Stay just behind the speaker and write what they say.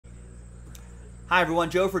Hi everyone,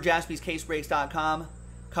 Joe for JaspysCaseBreaks.com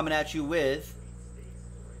coming at you with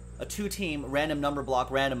a two-team random number block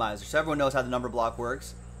randomizer. So everyone knows how the number block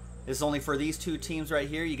works. This is only for these two teams right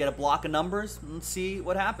here. You get a block of numbers and see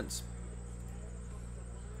what happens.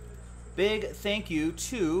 Big thank you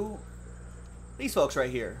to these folks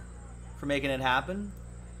right here for making it happen.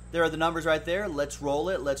 There are the numbers right there. Let's roll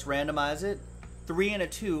it. Let's randomize it. 3 and a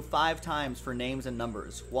 2, 5 times for names and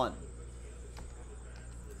numbers. 1,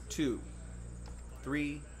 2,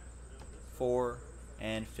 3, 4,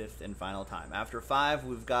 and 5th and final time. After 5,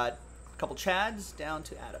 we've got a couple Chads down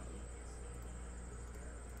to Adam.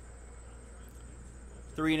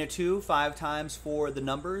 3 and a 2, 5 times for the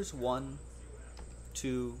numbers. 1,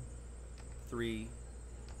 2, 3,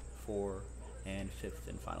 4, and 5th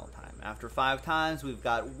and final time. After 5 times, we've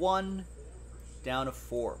got 1 down to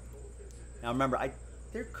 4. Now remember,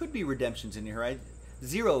 there could be redemptions in here, right?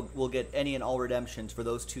 0 will get any and all redemptions for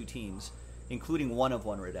those two teams, including 1 of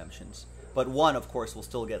 1 redemptions. But 1, of course, will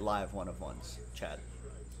still get live 1 of 1s. Chad,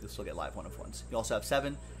 you'll still get live 1 of 1s. You also have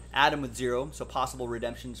 7. Adam with 0, so possible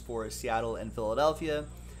redemptions for Seattle and Philadelphia.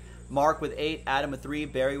 Mark with 8, Adam with 3,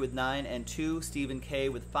 Barry with 9 and 2, Stephen K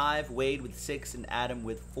with 5, Wade with 6, and Adam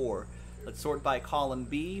with 4. Let's sort by column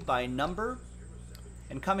B by number.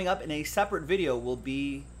 And coming up in a separate video will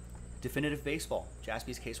be Definitive Baseball,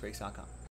 JaspysCaseBreaks.com.